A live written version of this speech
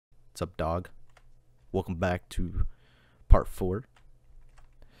What's up, dog? Welcome back to part 4.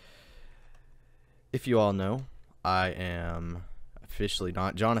 If you all know, I am officially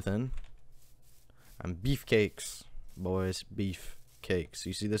not Jonathan. I'm Beefcakes, boys. Beefcakes.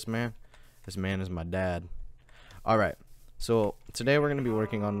 You see this man? This man is my dad. Alright, so today we're going to be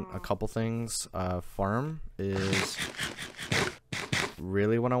working on a couple things. Farm is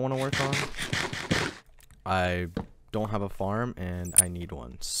really what I want to work on. I don't have a farm and I need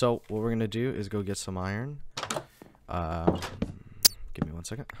one. So what we're going to do is go get some iron. Give me 1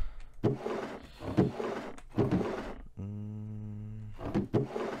 second.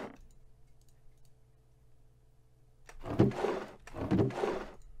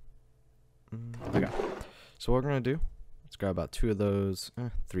 Okay. So what we're going to do, let's grab about 2 of those.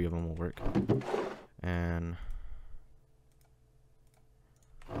 3 of them will work. And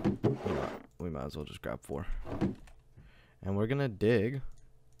you know what, we might as well just grab 4. And we're gonna dig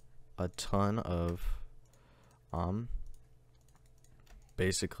a ton of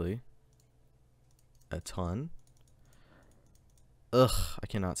basically a ton. I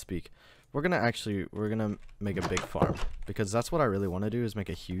cannot speak. We're gonna make a big farm because that's what I really want to do, is make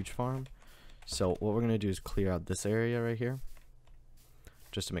a huge farm. So what we're gonna do is clear out this area right here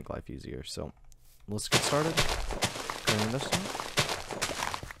just to make life easier. So let's get started clearing this one.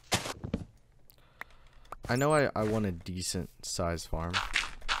 I know I want a decent sized farm.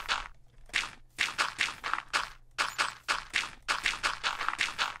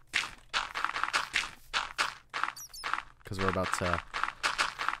 Because we're about to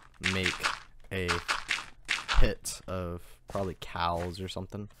make a pit of probably cows or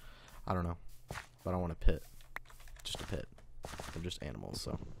something. I don't know. But I want a pit. Just a pit. They're just animals,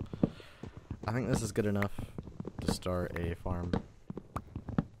 so. I think this is good enough to start a farm.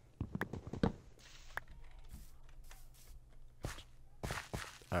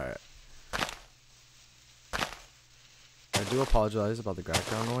 Alright. I do apologize about the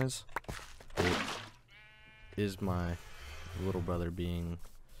background noise. It is my little brother being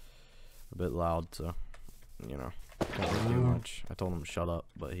a bit loud, so, you know, can't really do much. I told him to shut up,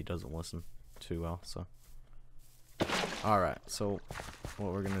 but he doesn't listen too well, so. Alright, so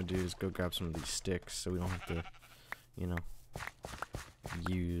what we're gonna do is go grab some of these sticks so we don't have to, you know,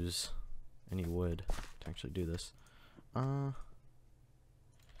 use any wood to actually do this.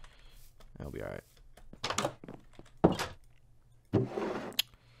 That'll be alright.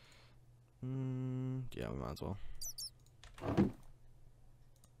 Yeah, we might as well.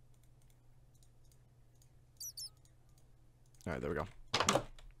 Alright, there we go.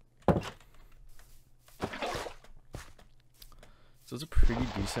 So it's a pretty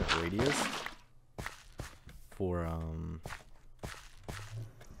decent radius for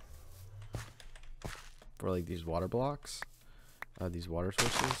like these water blocks, these water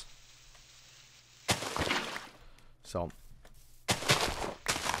sources. So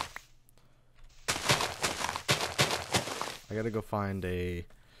I gotta go find a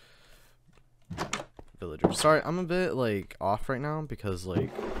villager. Sorry, I'm a bit like off right now because like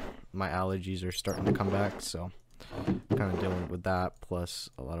my allergies are starting to come back, so I'm kind of dealing with that plus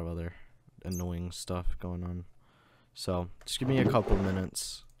a lot of other annoying stuff going on. So just give me a couple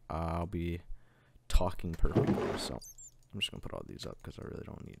minutes. I'll be talking perfectly. So I'm just gonna put all these up because I really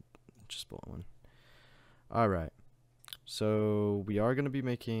don't need just bullet one. All right. So we are going to be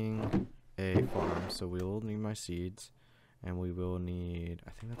making a farm, so we will need my seeds, and we will need,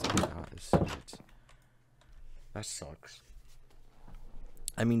 I think that's all I got is seeds. That sucks.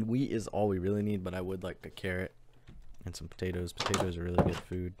 I mean, wheat is all we really need, but I would like a carrot and some potatoes. Potatoes are really good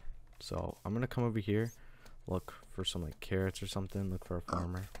food. So I'm going to come over here, look for some like carrots or something, look for a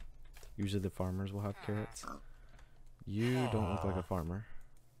farmer. Usually the farmers will have carrots. You don't look like a farmer.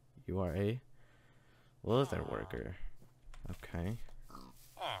 You are a leather worker. Okay.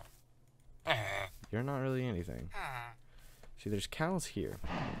 You're not really anything. See, there's cows here,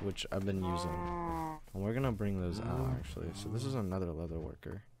 which I've been using. And we're gonna bring those out, actually. So this is another leather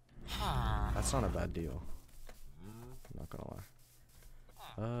worker. That's not a bad deal. I'm not gonna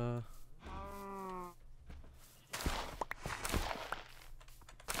lie.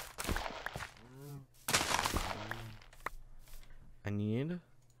 I need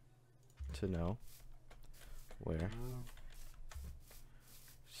to know where.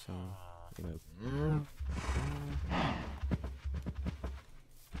 So, you know.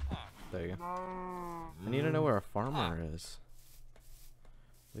 There you go. I need to know where a farmer is.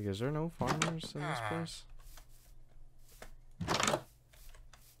 Like, is there no farmers in this place?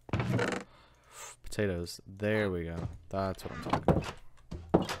 Potatoes. There we go. That's what I'm talking about.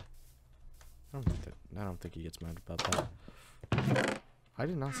 I don't think he gets mad about that. I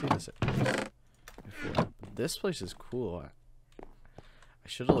did not see this place before. This place is cool. I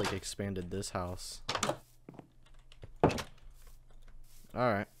should have like expanded this house.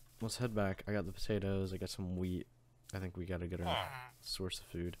 Alright, let's head back. I got the potatoes, I got some wheat. I think we gotta get our source of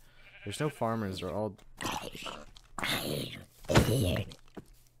food. There's no farmers, they're all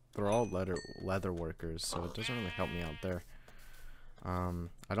leather workers, so it doesn't really help me out there.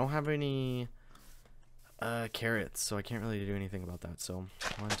 I don't have any carrots, so I can't really do anything about that. So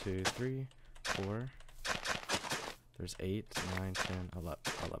 1, 2, 3, 4. There's 8, 9, 10, 11.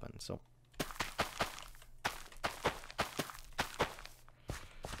 So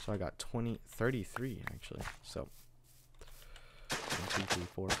I got 33 actually. So 1, 2, 3,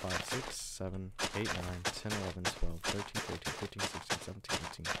 4, 5, 6, 7, 8, 9, 10, 11, 12, 13, 14, 15, 16, 17,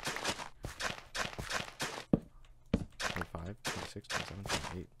 18, 25, 26, 27,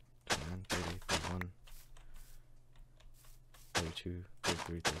 28, 29, 30, 31, 32,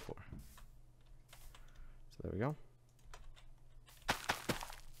 33, 34. So there we go.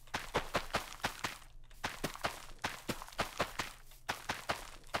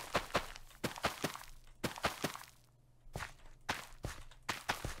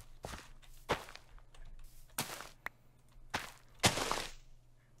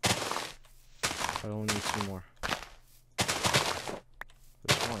 I only need 2 more.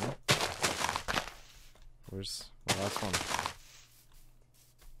 There's 1. Where's the last one?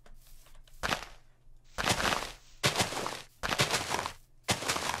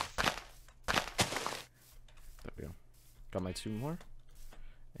 There we go. Got my 2 more.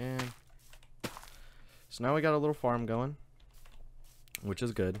 And so now we got a little farm going, which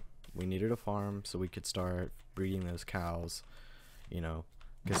is good. We needed a farm so we could start breeding those cows, you know,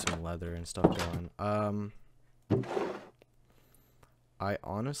 get some leather and stuff going. I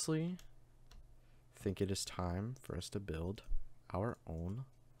honestly think it is time for us to build our own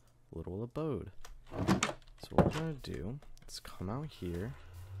little abode. So what we're gonna do is come out here.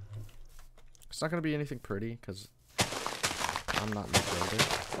 It's not gonna be anything pretty because I'm not in the builder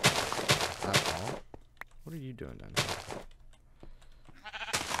at all. What are you doing down here?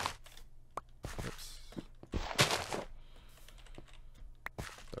 Oops.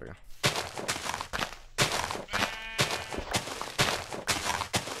 There we go.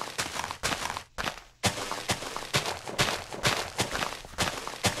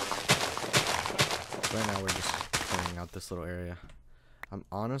 Right now we're just clearing out this little area. I'm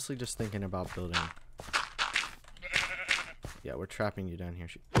honestly just thinking about building. Yeah, we're trapping you down here.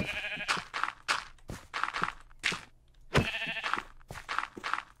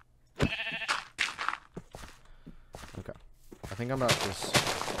 Okay. I think I'm about just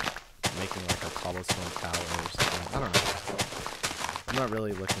making like a cobblestone tower or something. I don't know. I'm not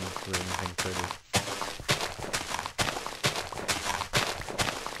really looking for anything pretty.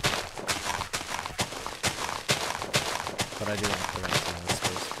 But I do want to clear out some more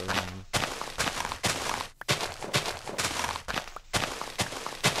space for them.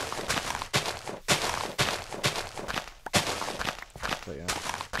 But yeah.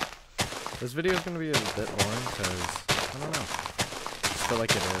 This video is going to be a bit boring because, I don't know. I just feel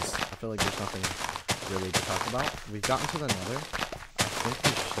like it is. I feel like there's nothing really to talk about. We've gotten to the nether. I think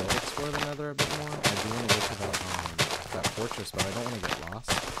we should explore the nether a bit more. I do want to go to that fortress, but I don't want to get lost.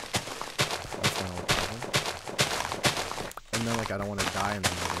 That's my only problem. And then, like, I don't want to die in the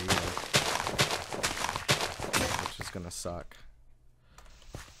nether either. Which is going to suck.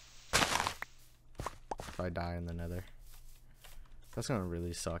 If I die in the nether. That's going to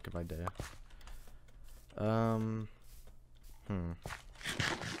really suck if I die.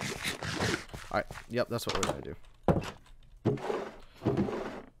 Alright, yep, that's what we're going to do.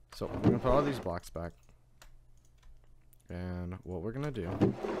 So, we're going to put all these blocks back. And what we're going to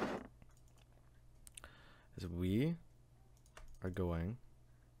do is we are going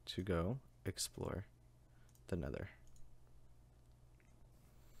to go explore the nether.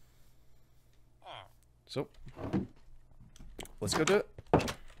 So, let's go do it.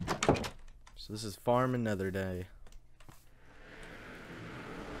 So this is farm and nether day.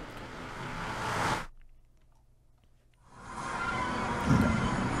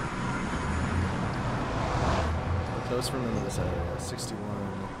 So let's remember this area. 61.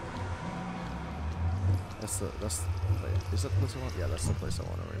 Wait, is that the place I want? Yeah, that's the place I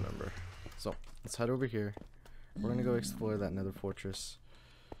want to remember. So let's head over here. We're gonna go explore that nether fortress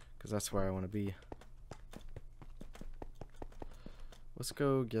because that's where I want to be. Let's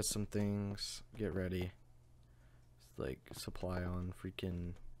go get some things, get ready. Like supply on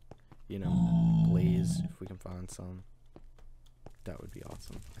freaking, you know, blaze if we can find some. That would be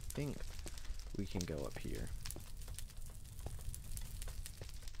awesome. I think we can go up here.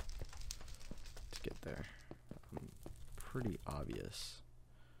 pretty obvious.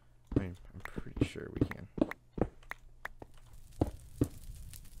 I mean, I'm pretty sure we can.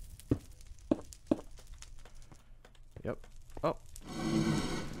 Yep. Oh.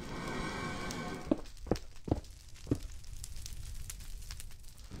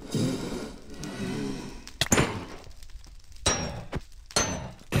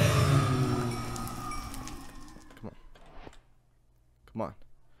 Come on. Come on.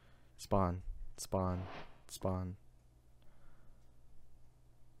 Spawn. Spawn. Spawn.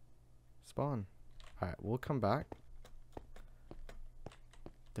 Spawn. Alright, we'll come back.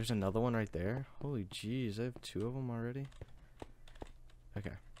 There's another one right there. Holy jeez, I have 2 of them already.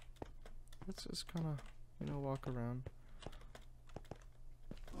 Okay. Let's just kind of, you know, walk around.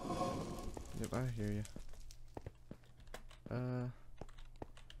 Yep, I hear you.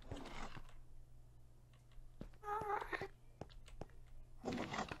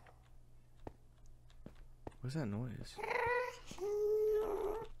 What's that noise?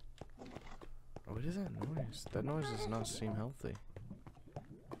 What is that noise? That noise does not seem healthy.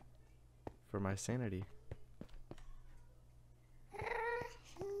 For my sanity. I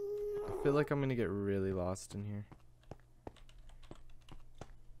feel like I'm gonna get really lost in here.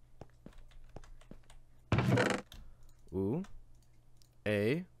 Ooh.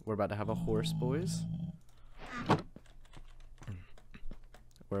 We're about to have a horse, boys.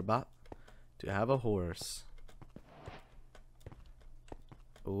 We're about to have a horse.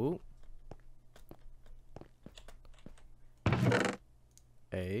 Ooh.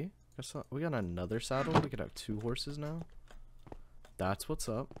 We got another saddle. We could have 2 horses now. That's what's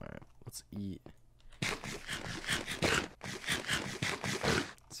up. Alright, let's eat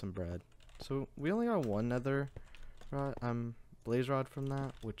some bread. So we only got 1 nether rod, blaze rod from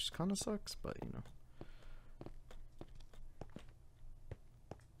that, which kind of sucks, but you know.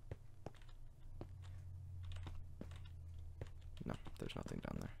 No, there's nothing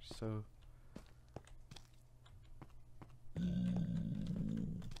down there. So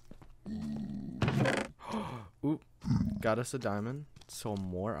oop, got us a diamond, so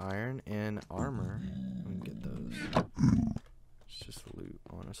more iron and armor. Let me get those. It's just loot,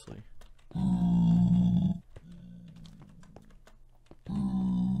 honestly.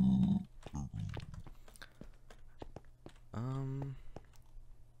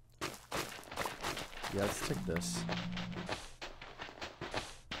 Yeah, let's take this.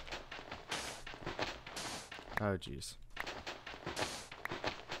 Oh jeez.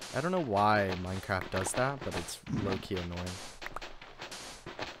 I don't know why Minecraft does that, but it's low-key annoying.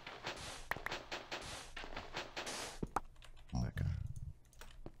 Okay.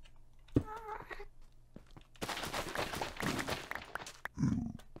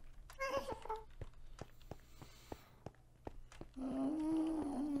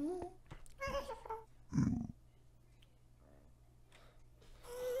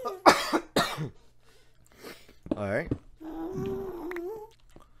 Alright.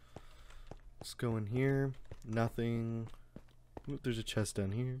 Let's go in here. Nothing. Ooh, there's a chest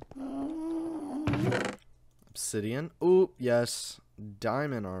down here. Obsidian. Ooh, yes.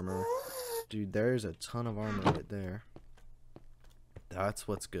 Diamond armor. Dude, there's a ton of armor right there. That's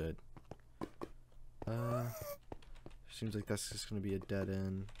what's good. Seems like that's just gonna be a dead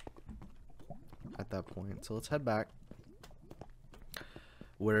end at that point. So let's head back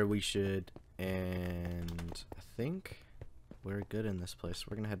where we should, and I think we're good in this place.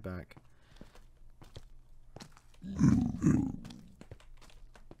 We're gonna head back.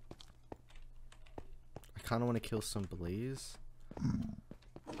 I kind of want to kill some blaze.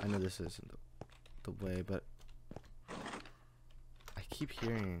 I know this isn't the way, but I keep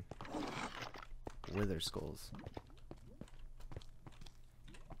hearing wither skulls.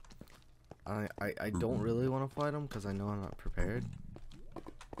 I don't really want to fight them because I know I'm not prepared,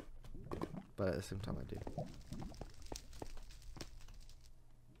 but at the same time I do.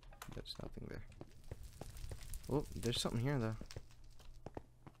 There's nothing there. Oh, there's something here though.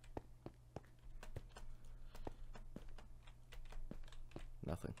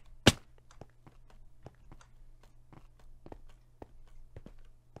 Nothing.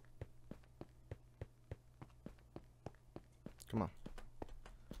 Come on.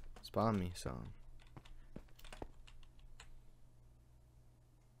 Spawn me some.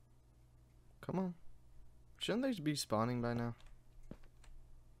 Come on. Shouldn't they be spawning by now?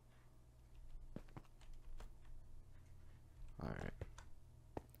 Alright.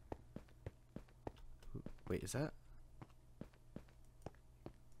 Wait, is that?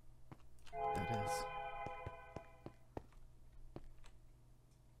 That is.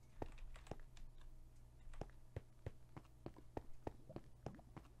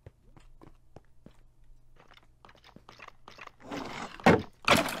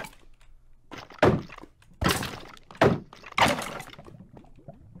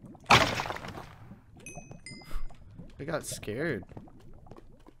 I got scared.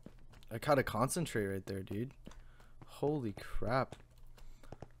 I gotta concentrate right there, dude. Holy crap.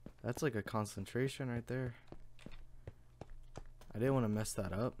 That's like a concentration right there. I didn't want to mess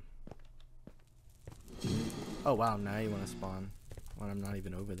that up. Oh wow, now you want to spawn when I'm not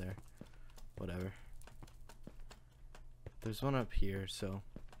even over there. Whatever. There's one up here, so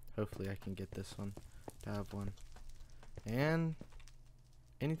hopefully I can get this one to have one. And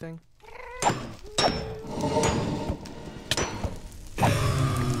anything?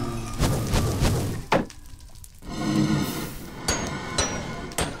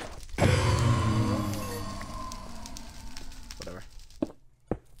 Whatever.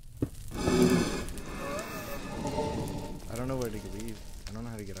 I don't know where to leave. I don't know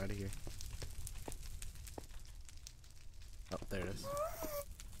how to get out of here. Oh, there it is.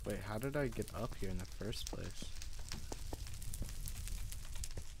 Wait, how did I get up here in the first place?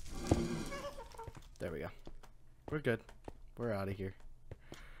 There we go. We're good. We're out of here.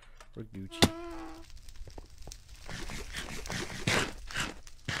 We're Gucci.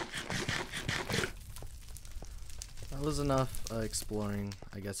 That was enough exploring,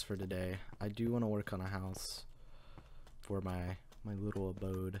 I guess, for today. I do want to work on a house for my little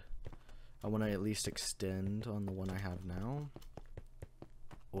abode. I want to at least extend on the one I have now,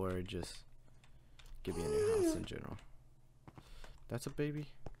 or just give me a new house in general. That's a baby.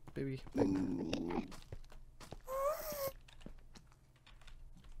 Baby.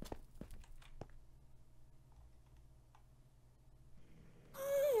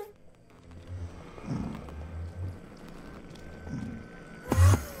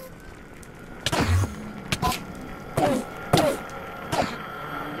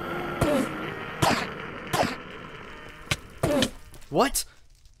 What?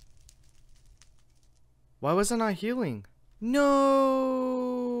 Why wasn't I healing?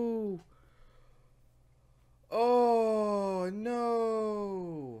 No! Oh,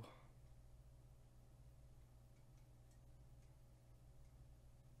 no!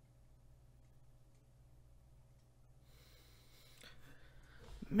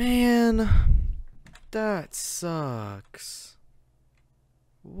 Man, that sucks.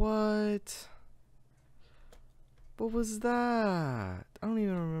 What? What was that? I don't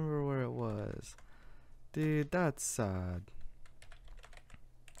even remember where it was. Dude, that's sad.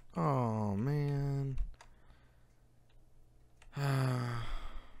 Oh, man.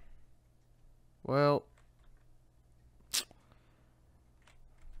 Well,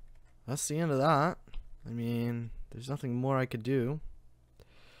 that's the end of that. I mean, there's nothing more I could do.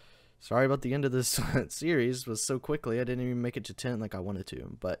 Sorry about the end of this series. It was so quickly. I didn't even make it to 10 like I wanted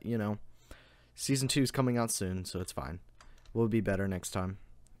to. But, you know, Season 2 is coming out soon, so it's fine. We'll be better next time.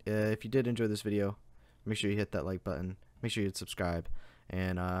 If you did enjoy this video, make sure you hit that like button. Make sure you subscribe.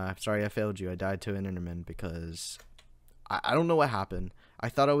 And sorry I failed you. I died to an Enderman because I don't know what happened. I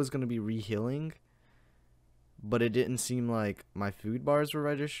thought I was going to be re-healing, but it didn't seem like my food bars were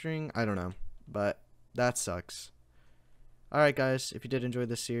registering. I don't know, but that sucks. Alright guys, if you did enjoy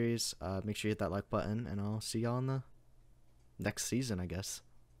this series, make sure you hit that like button, and I'll see y'all in the next season, I guess.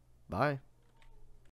 Bye.